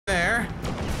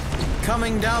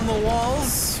coming down the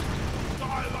walls.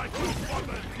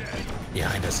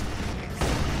 Behind us.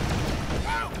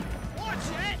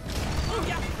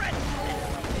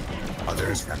 Oh,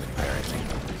 there is friendly fire, I think.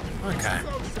 Okay.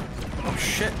 Oh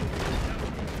shit.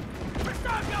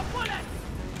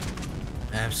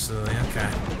 Absolutely, okay.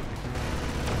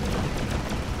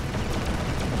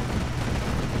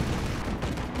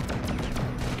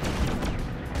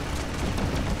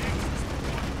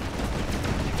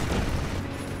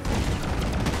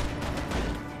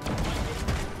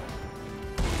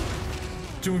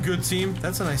 Doing good, team.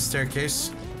 That's a nice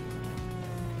staircase.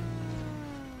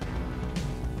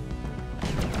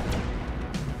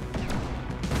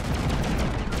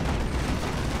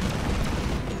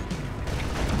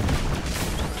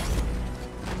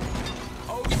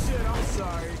 Oh shit, I'm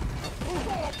sorry.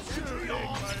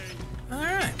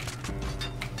 Alright.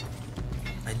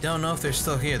 I don't know if they're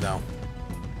still here, though.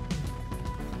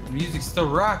 The music's still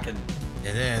rocking.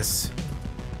 It is.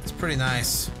 It's pretty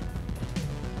nice.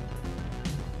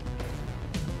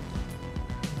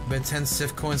 Bet 10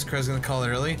 Sif coins, Crow's gonna call it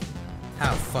early?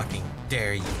 How fucking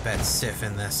dare you bet Sif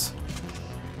in this?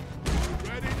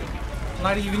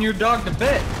 Not even your dog to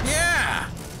bet. Yeah!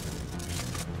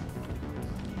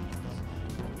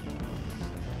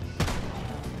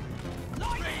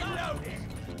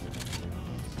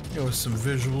 Here with some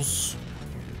visuals.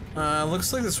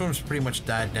 Looks like this room's pretty much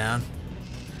died down.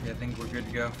 Yeah, I think we're good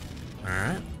to go.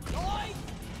 Alright.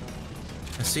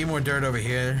 I see more dirt over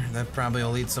here. That probably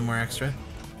will lead somewhere extra.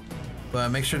 But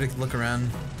make sure to look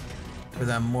around for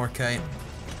that Morkite.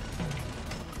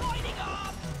 Oh,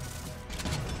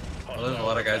 there's a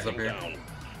lot of guys up here.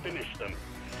 Finish them.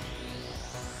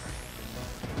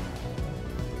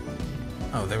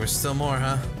 Oh, there was still more,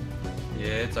 huh? Yeah,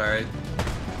 it's alright.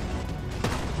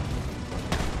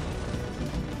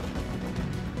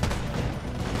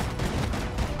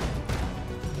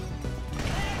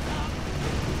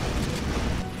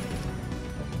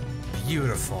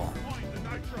 Beautiful.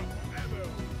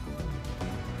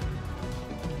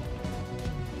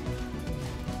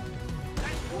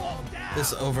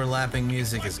 This overlapping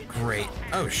music is great.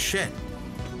 Oh shit.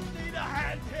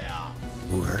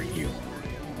 Who hurt you?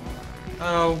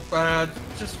 Oh,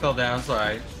 just fell down. It's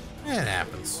alright. It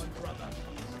happens.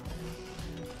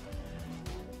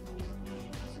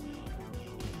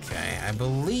 Okay, I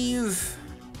believe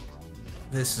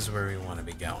this is where we want to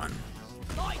be going.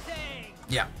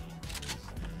 Yeah.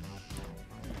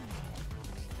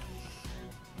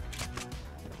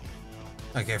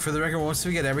 Okay, for the record, once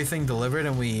we get everything delivered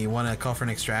and we want to call for an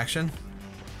extraction,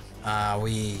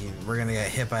 we're gonna get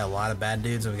hit by a lot of bad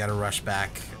dudes and we gotta rush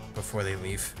back before they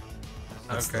leave.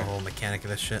 That's the whole mechanic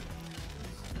of this shit.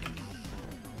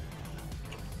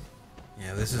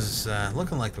 Yeah, this is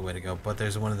looking like the way to go, but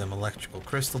there's one of them electrical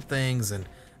crystal things, and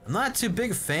I'm not too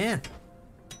big a fan.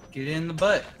 Get in the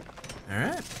butt. All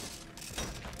right.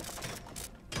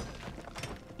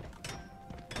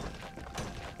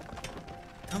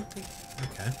 Don't think.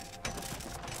 Okay.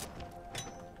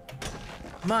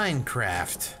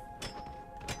 Minecraft.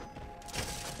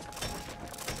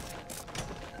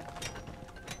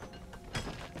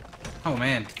 Oh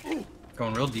man,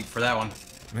 going real deep for that one.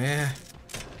 Yeah.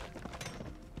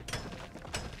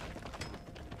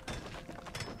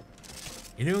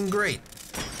 You're doing great.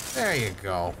 There you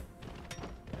go.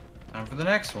 Time for the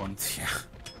next one. Yeah.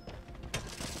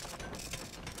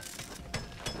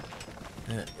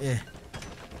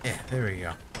 Yeah, there we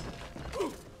go.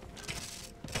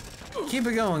 Keep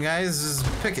it going, guys. Just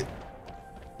pick it.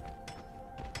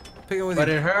 Pick it with But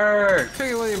your, it hurts.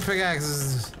 pick it with your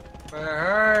pickaxes. But it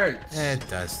hurts. It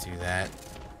does do that.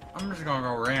 I'm just gonna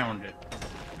go around it.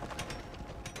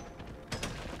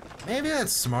 Maybe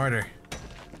that's smarter.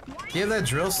 Do you have that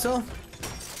drill still?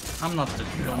 I'm not the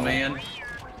drill man.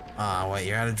 Ah, wait,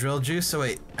 you're out of drill juice? So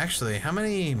wait, actually, how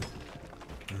many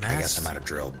I guess I'm out of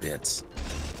drill bits.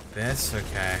 bits?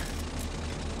 Okay.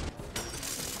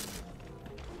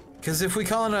 Because if we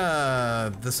call in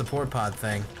the support pod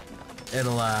thing,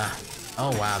 it'll,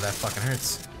 oh wow, that fucking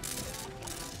hurts.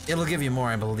 It'll give you more,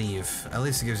 I believe. At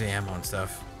least it gives you ammo and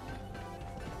stuff.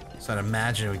 So I'd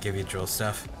imagine it would give you drill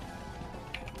stuff.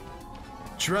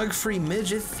 Drug-free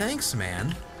midget, thanks,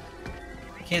 man.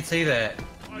 Can't say that.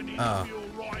 Oh.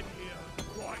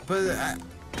 But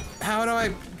how do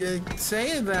I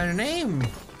say their name?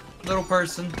 Little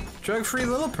person. Drug-free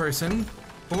little person.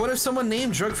 But what if someone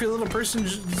named Drug-free little person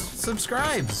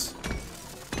subscribes?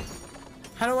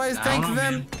 How do I thank don't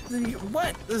know, them?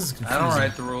 What? This is confusing. I don't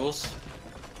write the rules.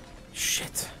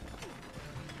 Shit.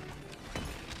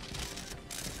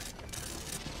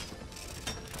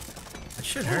 That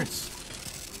shit hurts.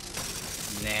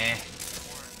 Nah.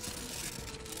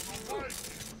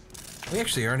 We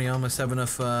actually already almost have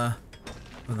enough, of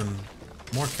the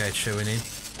more kite shit we need.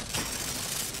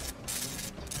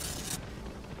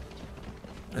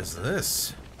 What is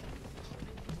this?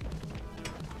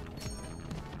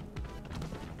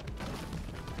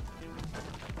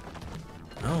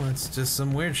 Oh, it's just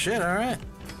some weird shit, alright.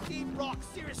 Team Rock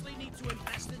seriously need to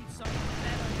invest in something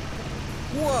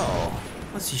better. Whoa!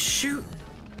 What's he shooting?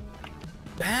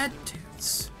 Bad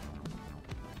dudes.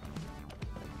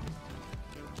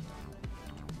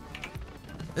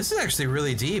 This is actually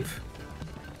really deep.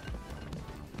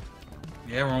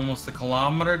 Yeah, we're almost a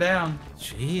kilometer down.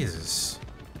 Jesus.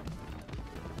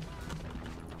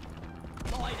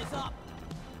 Light is up.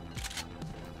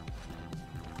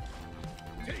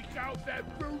 Take out that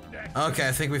root neck. Okay,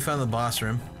 I think we found the boss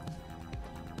room.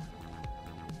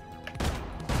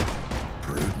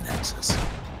 Brood Nexus.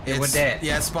 Yeah, what that?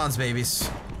 Yeah, it spawns babies.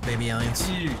 Baby aliens.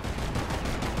 Ew.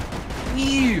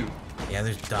 Ew. Yeah,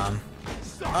 they're dumb.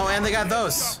 Oh, and they got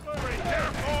those.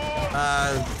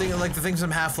 Like the things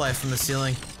from Half-Life from the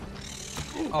ceiling.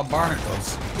 Oh,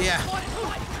 barnacles. Yeah. Light,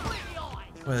 completely eye.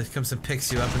 Well, it comes and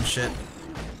picks you up and shit.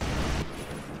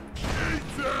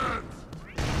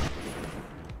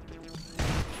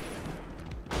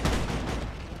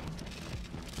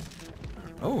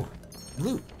 Oh,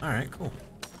 loot. Alright, cool.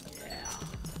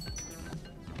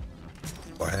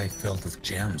 Why are they filled with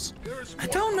gems? I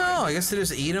don't know. I guess they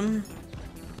just eat them.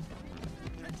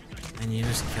 And you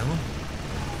just kill them.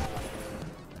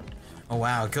 Oh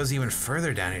wow, it goes even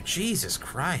further down here. Jesus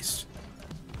Christ.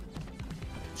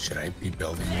 Should I be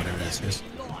building whatever this is?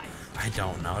 I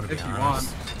don't know, to be If you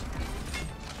honest. want.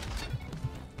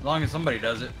 As long as somebody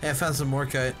does it. Hey, I found some more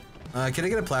kite. Can I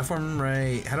get a platform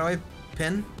right? How do I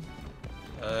pin?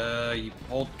 You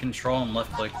hold control and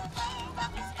left click. I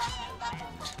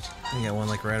got one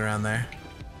like right around there.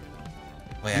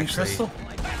 Wait, New actually, crystal?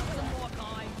 I found some more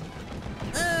guys.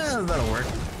 that'll work.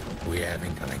 We have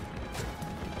incoming.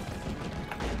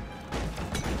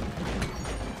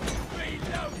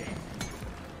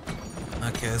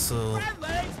 Okay, this will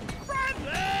Friendlies!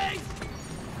 Friendlies!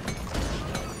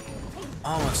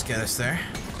 almost get us there.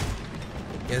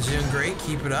 You guys are doing great.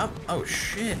 Keep it up. Oh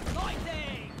shit!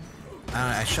 Lighting!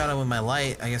 I shot it with my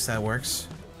light. I guess that works.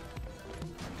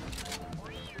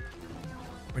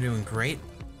 We're doing great.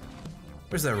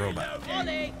 Where's that robot?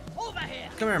 Molly, over here!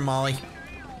 Come here, Molly.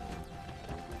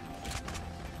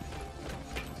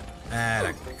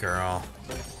 Atta girl.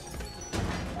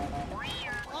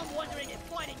 I'm wondering if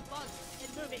fighting bugs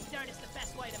and moving dirt is the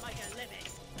best way to make a living.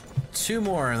 2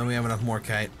 more, and then we have enough more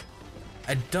kite.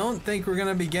 I don't think we're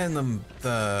gonna be getting them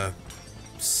the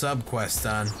sub quest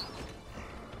done.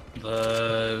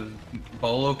 The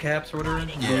bolo caps or whatever?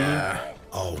 Yeah.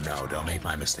 Oh no, don't make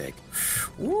my mistake.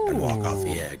 Ooh. And walk off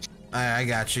the edge. I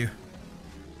got you.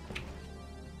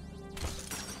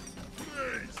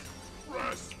 Please,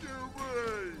 rescue me.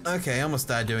 Okay, I almost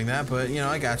died doing that, but you know,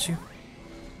 I got you.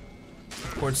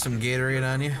 Poured some Gatorade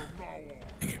on you.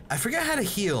 I forgot how to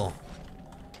heal.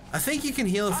 I think you can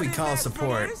heal if we call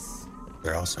support.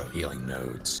 They're also healing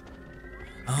nodes.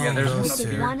 Oh, Yeah, there's those one up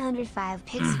Did two. 105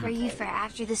 pics for you for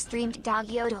after the streamed dog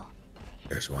yodel.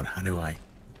 There's one. How do I?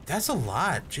 That's a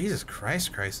lot. Jesus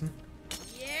Christ, Christen.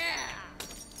 Yeah!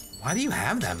 Why do you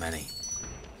have that many?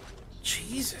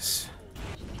 Jesus.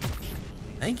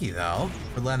 Thank you, though,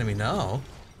 for letting me know.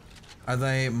 Are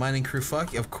they mining crew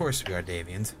fuck? Of course we are,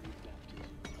 Davians.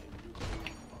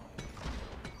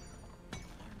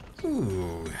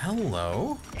 Ooh,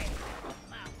 hello.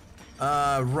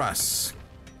 Russ.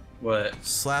 What?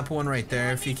 Slap one right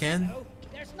there if you can.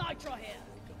 There's nitro here.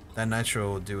 That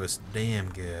nitro will do us damn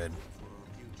good.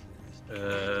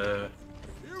 Here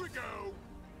we go.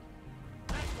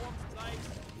 Platforms place.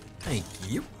 Thank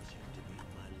you.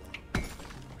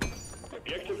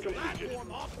 Objective completed.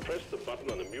 Press the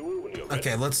button on the mule when you're ready.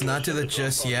 Okay, let's not do that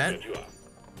just yet.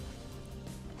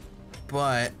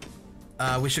 But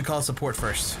we should call support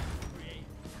first.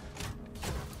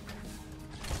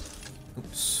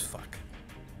 Oops, fuck.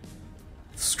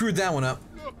 Screwed that one up.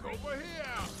 Look over here.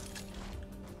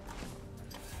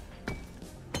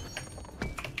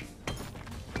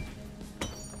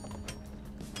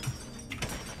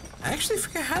 I actually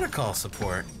forget how to call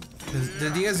support.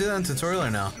 Did you guys do that in tutorial or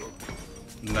no?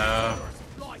 No.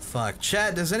 Fuck.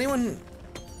 Chat, does anyone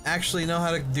actually know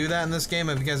how to do that in this game?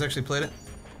 Have you guys actually played it?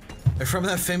 They're from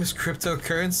that famous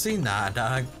cryptocurrency? Nah,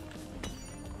 dog.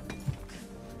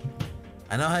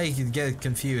 I know how you can get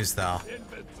confused though.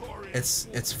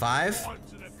 It's 5?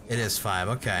 It is 5,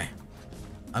 okay.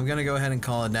 I'm gonna go ahead and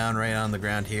call it down right on the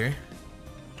ground here.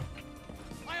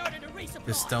 I ordered a resupply.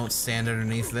 Just don't stand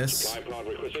underneath this. Supply pod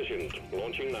requesting positioned.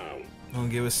 Launching now. We'll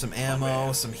give us some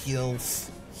ammo, some heals.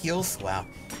 Heals? Wow.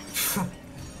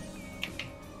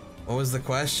 What was the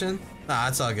question? Nah,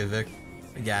 it's all good, Vic.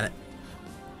 We got it.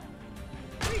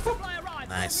 Resupply arrived.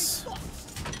 Nice.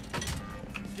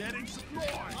 Getting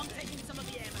supplies. I'm taking some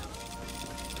of the ammo.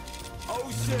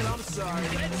 Oh shit, I'm sorry.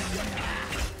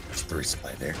 There's 3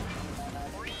 supply there.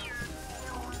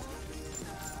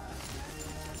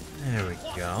 There we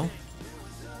go.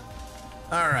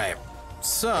 Alright. Is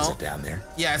So, it down there?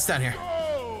 yeah, it's down here.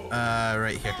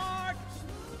 Right here. I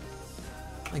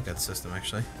think that's system,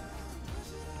 actually.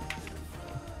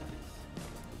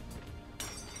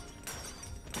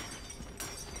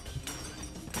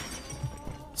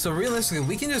 So realistically,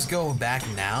 we can just go back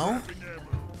now.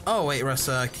 Oh wait, Russ,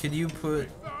 could you put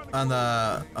on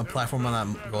the a platform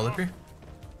on that gold up here?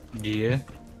 Yeah.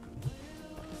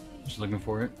 Just looking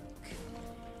for it.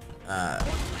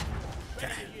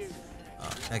 Okay. Oh,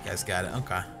 that guy's got it.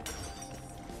 Okay.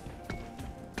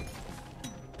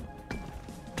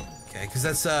 Okay, because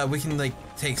that's we can like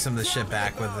take some of the shit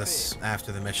back with us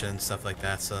after the mission and stuff like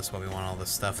that. So that's why we want all this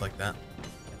stuff like that.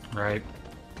 Right.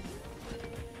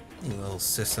 New little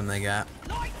system they got.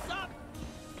 Lights up.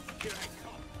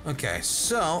 Okay,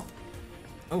 so.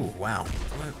 Oh wow.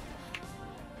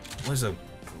 There's a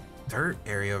dirt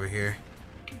area over here.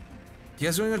 Do you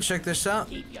guys want to go check this out?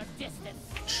 Keep your distance.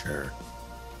 Sure.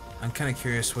 I'm kind of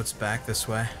curious what's back this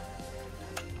way.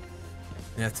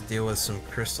 You have to deal with some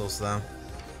crystals though.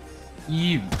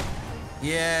 You.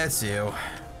 Yeah, it's you.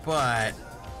 But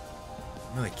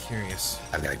I'm really curious.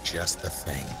 I've got just the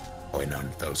thing. Oh, wait, no,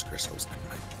 those crystals. Never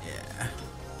mind. Yeah.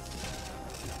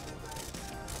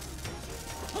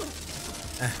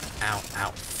 Ow,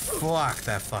 ow. Fuck,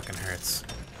 that fucking hurts.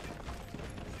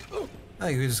 I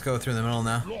think we just go through the middle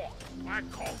now. Look, I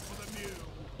call for the mule.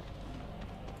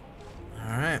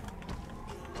 Alright.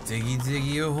 Diggy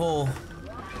diggy a hole.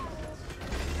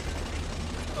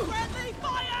 Friendly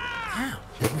fire! Ow.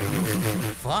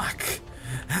 Fuck.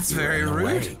 That's very in the rude.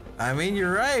 way. I mean,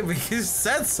 you're right, but you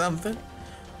said something.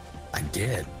 I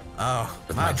did. Oh,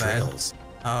 With my my bad. trails.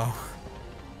 Oh.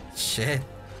 Shit.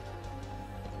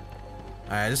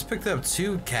 Alright, I just picked up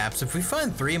 2 caps. If we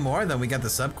find 3 more, then we got the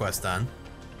subquest done.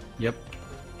 Yep.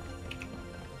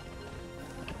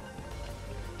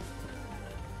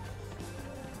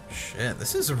 Shit,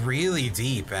 this is really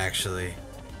deep, actually.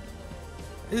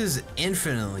 This is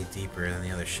infinitely deeper than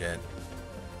the other shit.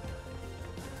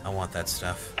 I want that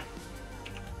stuff.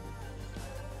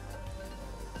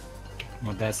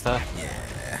 Want that stuff?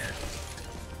 Yeah.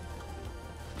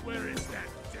 Where is that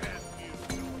damn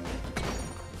mule?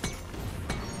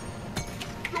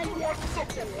 You want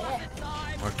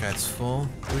support? More cuts full.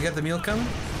 We got the mule coming?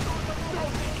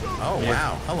 Oh,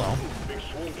 wow. Hello. Big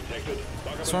swarm detected.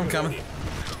 Bug up Swarm and coming. ready.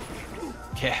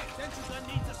 Yeah. Sensors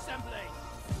needs assembling.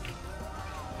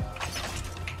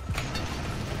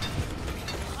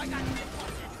 I got it.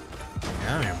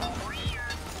 Yeah, I'm here.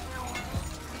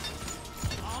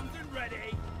 Armed and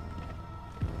ready.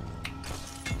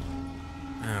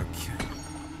 Okay.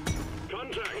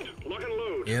 Contact. Lock and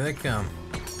load. Here they come.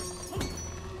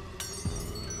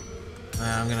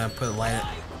 I'm gonna put light it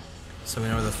so we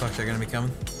know where the fuck they're gonna be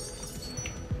coming.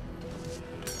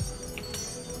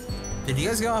 Did you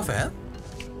guys go off ahead?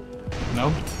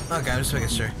 No. Okay, I'm just making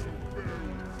sure.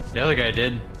 The other guy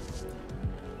did.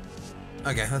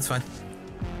 Okay, that's fine.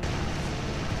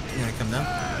 You gonna come down?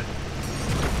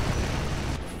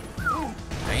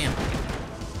 Damn.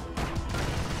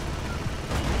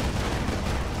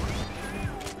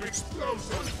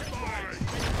 Explosive fire.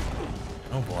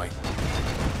 Oh boy.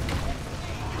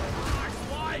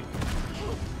 Why?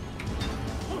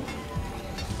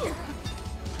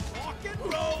 Rock and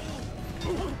roll.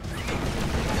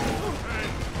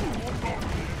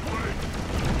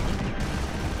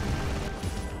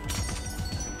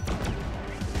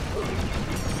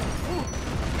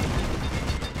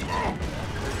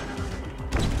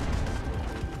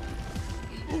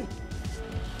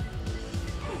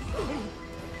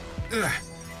 Ugh.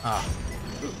 Ah.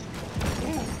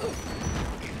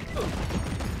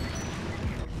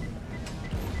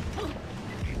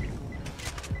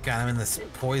 Got him in this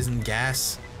poison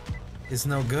gas. Is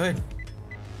no good.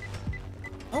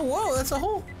 Oh, whoa, that's a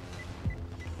hole.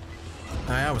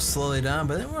 Alright, I was slowly down,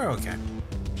 but we're okay.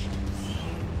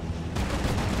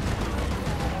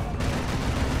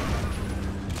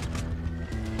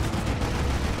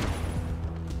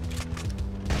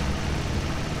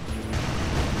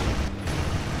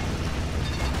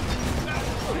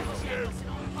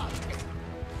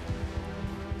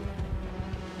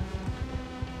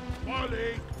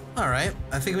 Molly. Alright,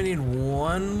 I think we need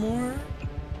 1 more?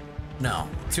 No,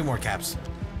 2 more caps.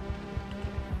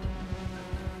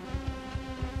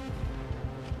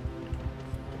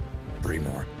 3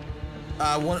 more.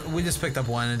 One, we just picked up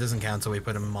one. It doesn't count until we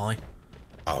put him in Molly.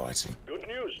 Oh, I see. Good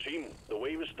news, team. The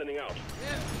wave is thinning out.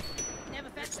 Never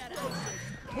fetched that out.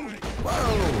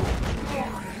 Whoa!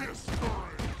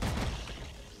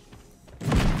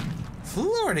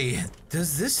 Lordy,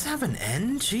 does this have an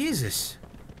end? Jesus.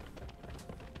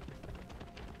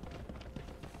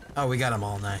 Oh, we got them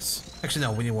all. Nice. Actually,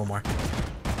 no, we need one more.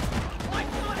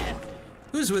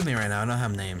 Who's with me right now? I don't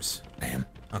have names. Damn.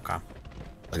 Okay.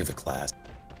 Look at the class.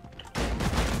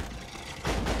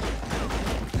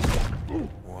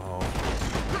 Whoa.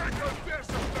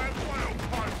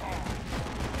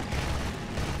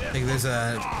 I think there's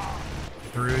a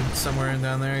brood somewhere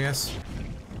down there, I guess.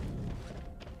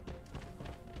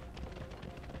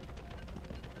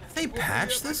 Have they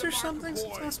patched this or something?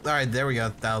 Alright, there we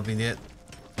go. That'll be it.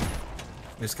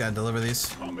 We just gotta deliver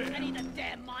these. I need a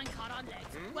damn minecart on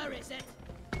legs. Where is it?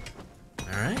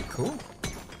 Alright, cool.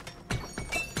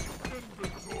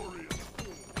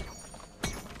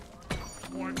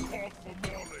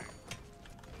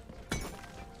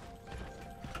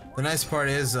 The nice part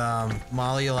is,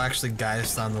 Molly will actually guide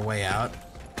us on the way out.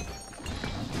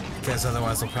 Because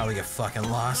otherwise we'll probably get fucking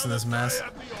lost in this mess.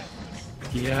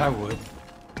 Yeah, I would.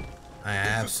 I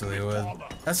absolutely would.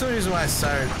 That's the reason why I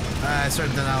started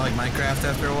to not like Minecraft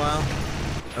after a while.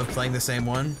 Of playing the same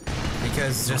one.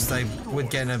 Because just I would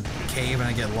get in a cave and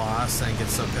I get lost and I get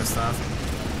so pissed off.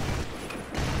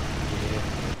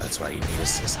 That's why you need a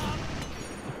system.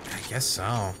 I guess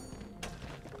so.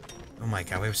 Oh my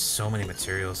god, we have so many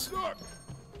materials.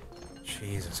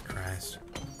 Jesus Christ.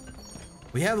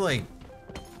 We have like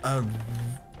a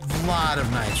lot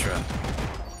of nitro.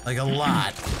 Like a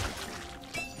lot.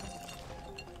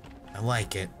 I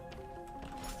like it.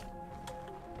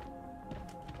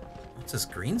 What's this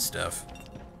green stuff?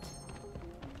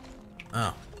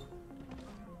 Oh.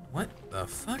 What the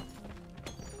fuck?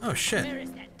 Oh shit. Where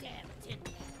is that damn tin?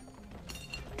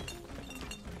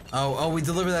 Oh, we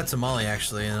deliver that to Molly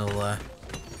actually, and it'll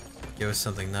give us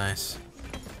something nice.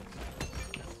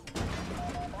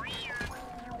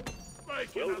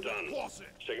 Well done.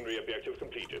 Secondary objective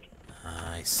completed.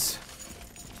 Nice.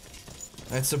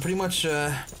 Alright, so pretty much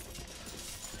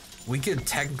we could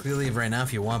technically leave right now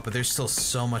if you want, but there's still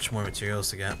so much more materials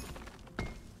to get.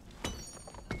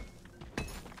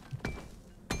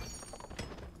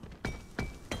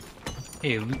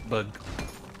 Hey, loot bug.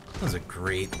 Those are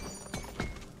great.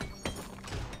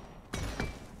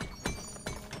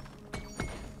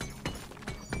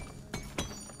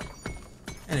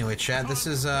 Anyway, chat, this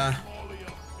is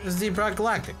Deep Rock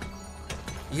Galactic.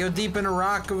 You go deep in a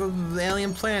rock of an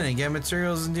alien planet, get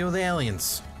materials and deal with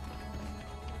aliens.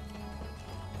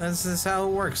 This is how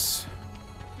it works.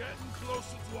 Getting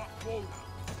closer to our quota.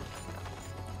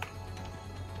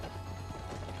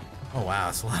 Oh wow,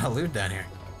 it's a lot of loot down here.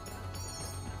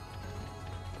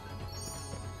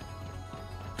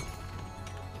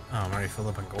 Oh, I'm already filled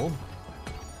up on gold.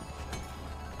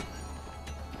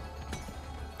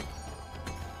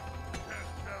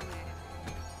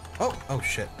 Oh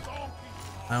shit.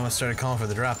 I almost started calling for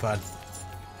the drop pod.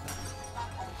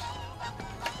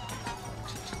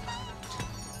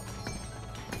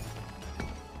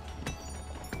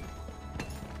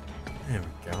 There we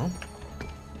go.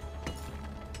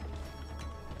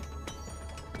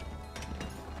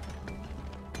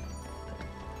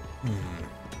 I'm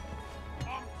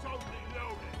totally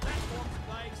loaded. Platforms,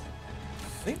 place. I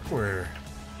think we're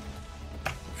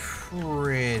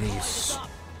pretty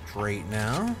straight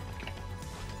now.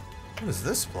 What is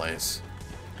this place?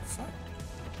 Fuck.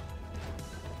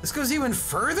 This goes even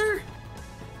further?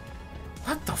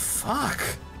 What the fuck?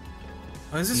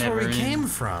 Oh, is this where we came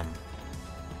from?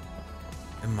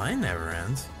 It might never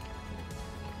end.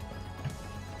 I'm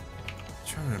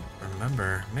trying to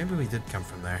remember. Maybe we did come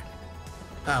from there.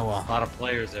 Oh well. A lot of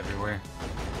players everywhere.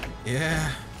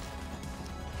 Yeah.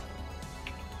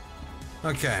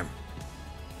 Okay.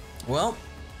 Well,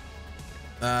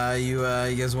 you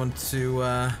guys want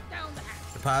to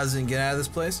deposit and get out of this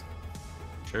place?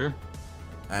 Sure.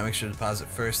 Alright, make sure to deposit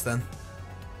first then.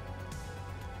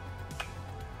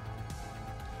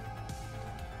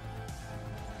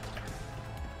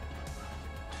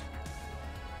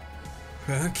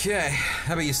 Okay.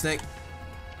 How about you, Snake?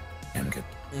 I'm good.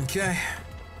 Okay.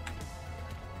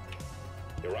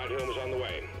 Your ride home is on the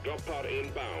way. Drop pod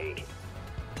inbound.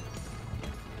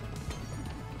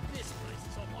 This place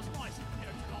is almost nice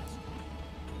compared to last.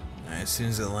 Alright, as soon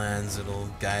as it lands, it'll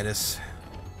guide us.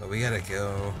 But we gotta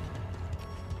go.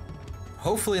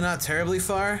 Hopefully not terribly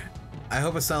far. I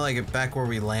hope it's not like back where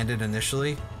we landed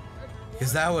initially.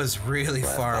 Because that was really We'll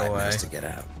have far 5 away. minutes to get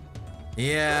out.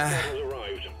 Yeah. Drop pod has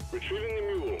arrived. Retrieving the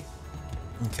mule.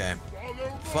 Okay.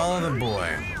 Follow the boy.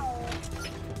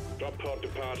 Drop pod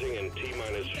departing in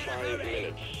T-minus 5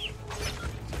 minutes.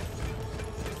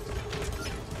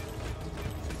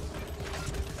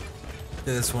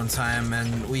 Did this one time,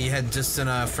 and we had just in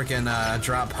a freaking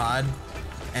drop pod,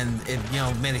 and it, you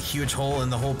know, made a huge hole in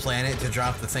the whole planet to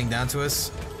drop the thing down to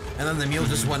us, and then the mule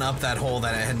just went up that hole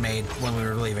that it had made when we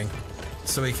were leaving,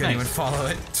 so we couldn't even follow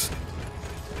it.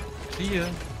 See ya.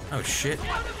 Oh shit.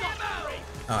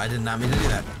 Oh, I did not mean to do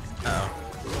that. Uh-oh.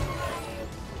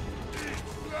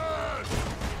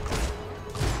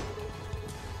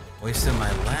 Wasted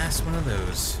my last one of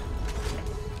those.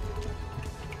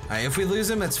 Alright, if we lose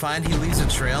him, it's fine. He leaves a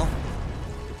trail.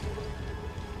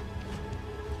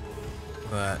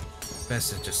 But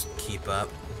best to just keep up.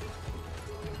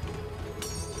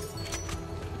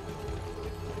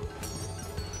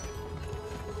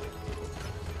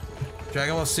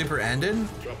 Dragon Ball Super ended?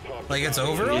 Like it's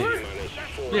over?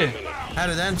 Yeah. How'd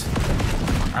it end?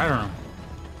 I don't know.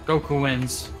 Goku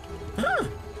wins. Huh.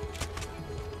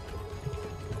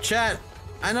 Chat,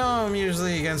 I know I'm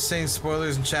usually against saying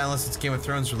spoilers in chat unless it's Game of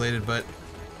Thrones related, but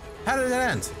how did it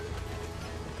end?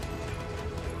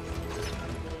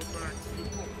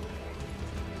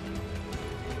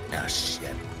 Ah,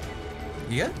 shit.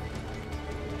 You good?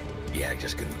 Yeah, I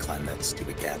just couldn't climb that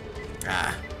stupid gap.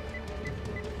 Ah.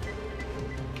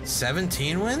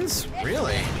 17 wins?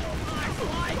 Really?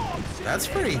 That's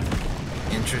pretty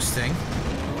interesting.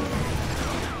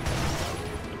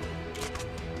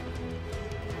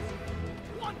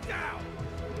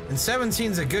 And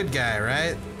 17's a good guy,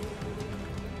 right?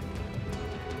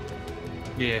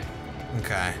 Yeah.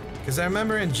 Okay. Because I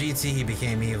remember in GT he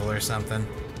became evil or something.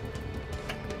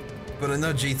 But I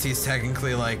know GT's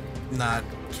technically, like, not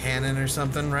canon or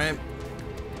something, right?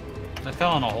 I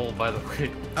fell in a hole, by the way.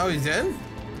 Oh, you did?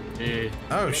 Yeah.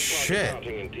 Oh, shit.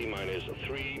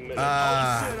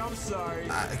 I'm sorry.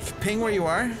 Ping where you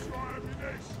are?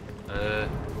 Control.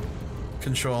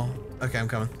 Control. Okay, I'm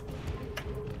coming.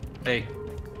 Hey,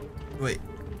 Wait,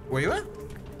 where you at?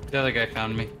 the other guy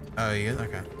found me. Oh, you good?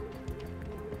 Okay.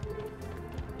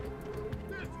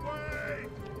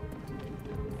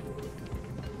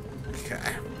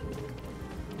 Okay.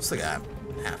 Still got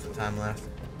half the time left.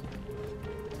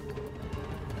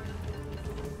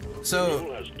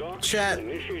 So, chat,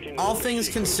 all things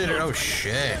considered, oh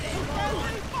shit.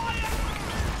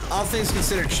 All things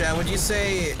considered, chat, would you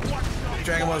say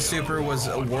Dragon Ball Super was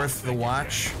worth the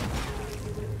watch?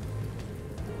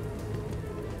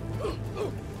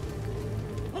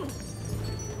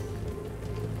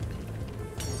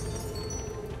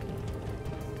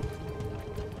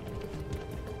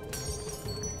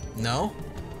 No?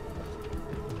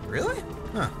 Really?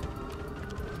 Huh.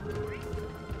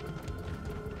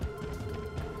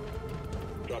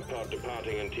 Drop pod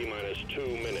departing in T-minus 2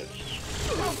 minutes.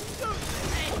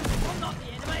 Hey, I'm not the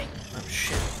enemy. Oh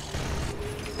shit.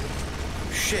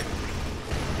 Oh, shit.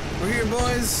 We're here,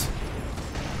 boys.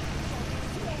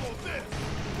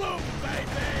 Boom,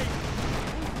 baby!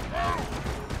 Oh,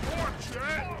 more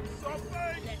chat!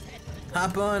 Something!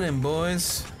 Hop on in,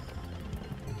 boys.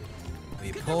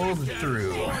 We pulled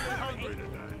through.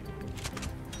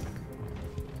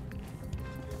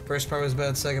 First part was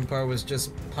bad, second part was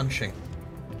just punching.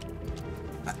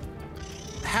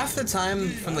 Half the time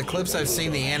from the clips I've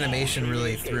seen, the animation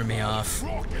really threw me off.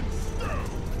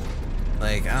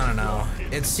 Like, I don't know.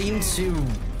 It seemed too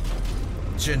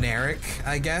generic,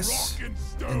 I guess,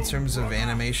 in terms of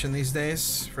animation these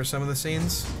days for some of the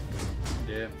scenes.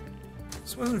 Yeah.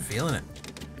 Just wasn't feeling it.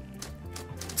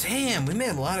 Damn, we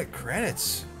made a lot of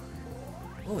credits.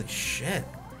 Holy shit.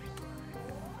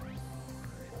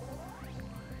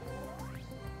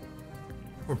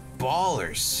 We're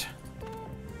ballers.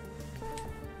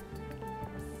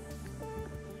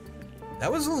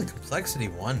 That was only complexity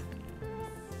 1.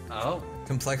 Oh.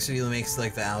 Complexity makes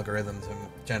like the algorithm to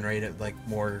generate it like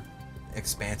more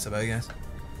expansive, I guess.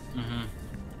 Mm-hmm.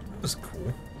 That was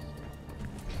cool.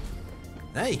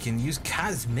 Now you can use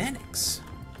cosmetics.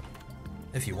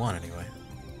 If you want, anyway.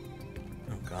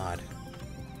 Oh god.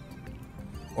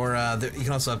 Or you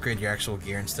can also upgrade your actual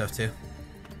gear and stuff too.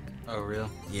 Oh, real?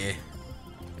 Yeah.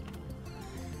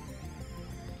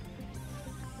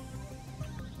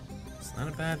 It's not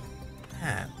a bad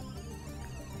hat.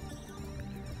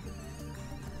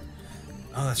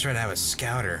 Oh, that's right, I have a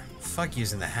scouter. Fuck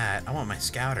using the hat. I want my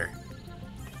scouter.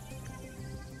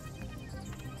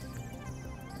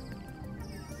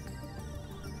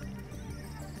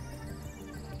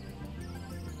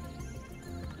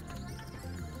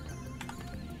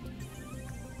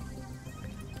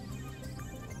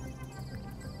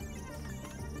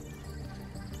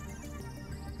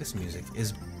 This music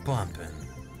is bumping.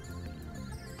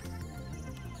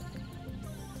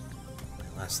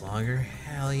 Last longer?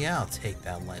 Hell yeah, I'll take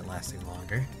that light lasting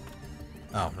longer.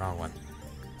 Oh, wrong one.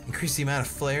 Increase the amount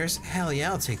of flares? Hell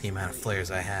yeah, I'll take the amount of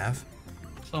flares I have.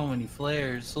 So many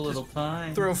flares, so little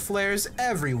time. Throw flares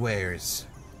everywheres.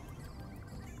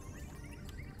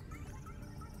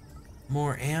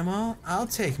 More ammo? I'll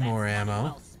take more ammo.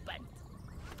 Well spent.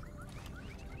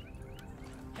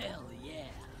 Hell yeah.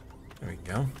 There we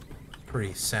go.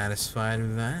 Pretty satisfied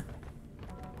with that.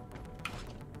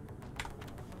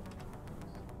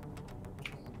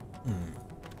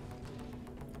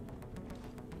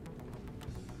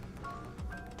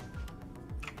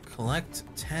 Collect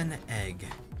 10 egg.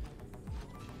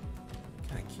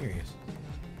 Kinda curious.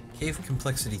 Cave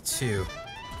complexity 2.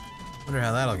 Wonder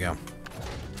how that'll go.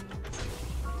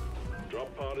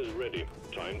 Drop pod is ready.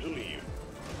 Time to leave.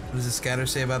 What does the scatter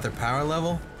say about their power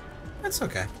level? That's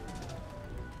okay.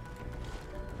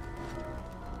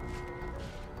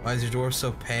 Why is your dwarf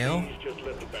so pale? Please just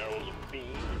let the barrels be.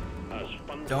 As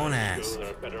fun Don't times ask. go, there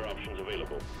are better options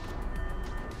available.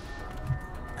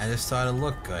 I just thought it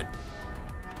looked good.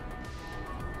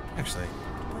 Actually.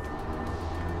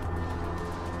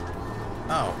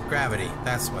 Oh, gravity.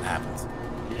 That's what happens.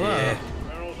 Yeah.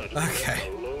 Barrels are to be Okay. left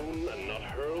alone and not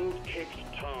hurled, kicked,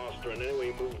 tossed, or in any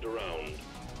way moved around.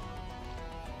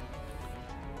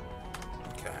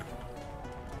 Okay.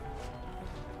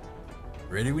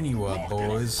 Ready when you are,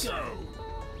 boys. Drop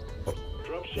Why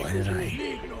sequence did I?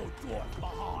 initiating.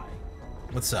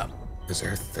 What's up? Is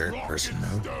there a third person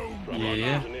mode? Drop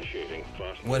Yeah. pod initiating.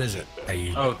 Fasten What the is it? seatbelt. How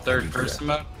you- Oh, how third you do person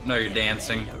that? mode? No, you're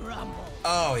dancing.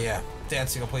 Oh, yeah.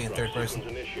 Dancing complete in third person.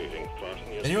 Sequence initiating.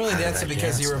 Fasten your And you're only How did dancing I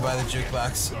because you dance? were by the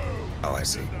jukebox. Oh, I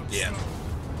see. Yeah.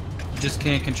 You just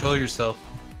can't control yourself.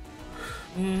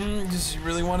 Just you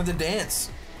really wanted to dance.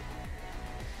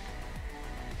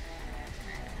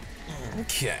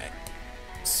 Okay.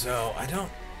 So, I don't...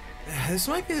 This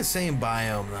might be the same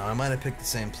biome, though. I might have picked the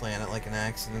same planet like an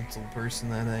accidental person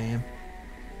that I am.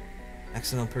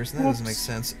 Accidental person? That doesn't make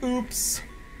sense. Oops.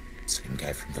 Same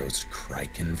guy from those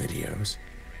Kraken videos.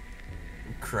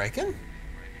 Kraken?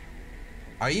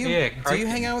 Are you... Yeah, Do you Kraken.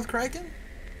 hang out with Kraken?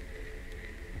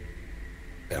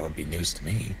 That would be news to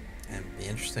me. That'd be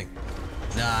interesting.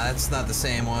 Nah, that's not the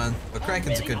same one. But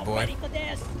Kraken's a good boy. Ready for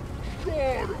this?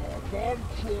 Shut up, I'm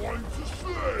trying to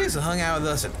say. He hasn't hung out with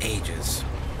us in ages.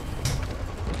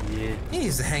 Yeah. He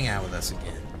needs to hang out with us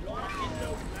again.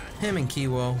 Him and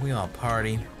Kiwo, we all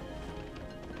party.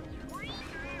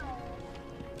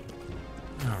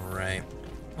 Alright.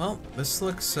 Well, this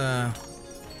looks, All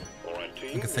right,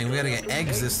 team. Good thing we gotta get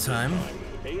eggs this time.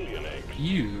 Alien eggs.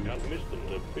 You. Can't miss them.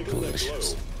 They're bigger than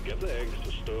Delicious. glow. Get the eggs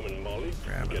to Storm and Molly.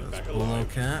 grab Get those back blow alive.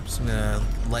 caps. I'm gonna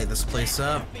light this place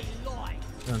up. Be light.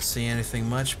 Don't see anything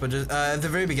much, but just, at the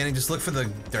very beginning, just look for the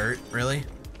dirt, really.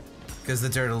 Because the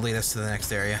dirt will lead us to the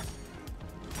next area.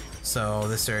 So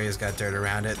this area's got dirt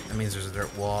around it. That means there's a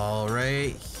dirt wall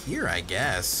right here, I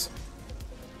guess.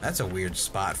 That's a weird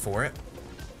spot for it.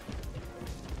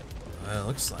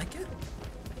 Looks like it.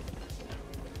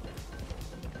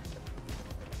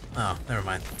 Oh, never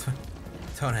mind.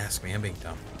 Don't ask me, I'm being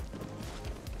dumb.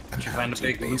 Did you find a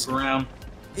big loop around?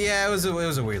 Yeah, it was a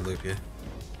weird loop, yeah.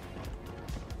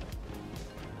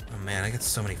 Oh man, I got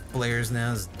so many flares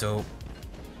now, this is dope.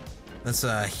 That's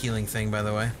a healing thing, by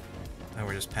the way. Now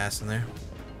we're just passing there.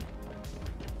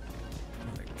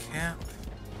 Another cap.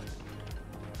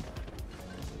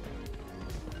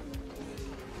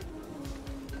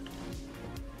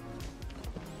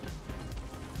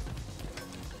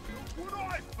 What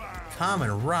I found.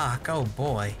 Common rock, oh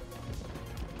boy.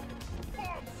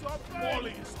 Found something.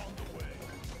 Wally's on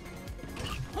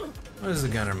the way. What is the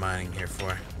gunner mining here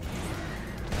for?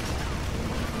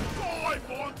 Die,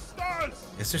 monsters.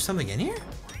 Is there something in here?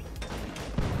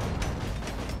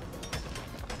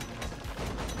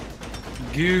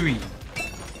 Gooey.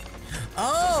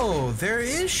 Oh, there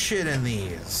is shit in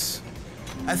these.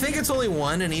 I think it's only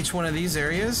one in each one of these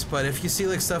areas, but if you see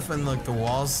like stuff in like the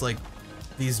walls, like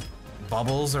these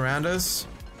bubbles around us,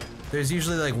 there's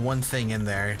usually like one thing in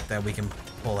there that we can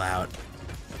pull out.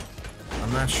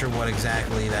 I'm not sure what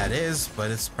exactly that is,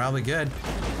 but it's probably good.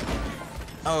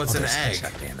 Oh, it's an This egg. takes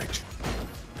that damage.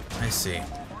 I see.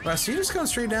 Russ, are you just going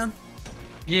straight down?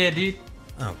 Yeah, dude.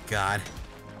 Oh god.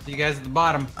 You guys at the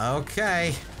bottom.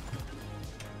 Okay.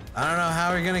 I don't know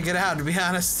how we're gonna get out, to be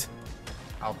honest.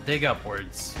 I'll dig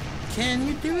upwards. Can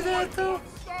you do that though?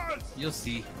 Monsters. You'll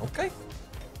see. Okay.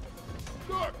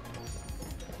 Look.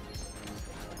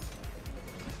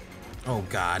 Oh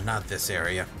god, not this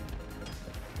area.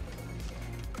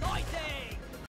 Light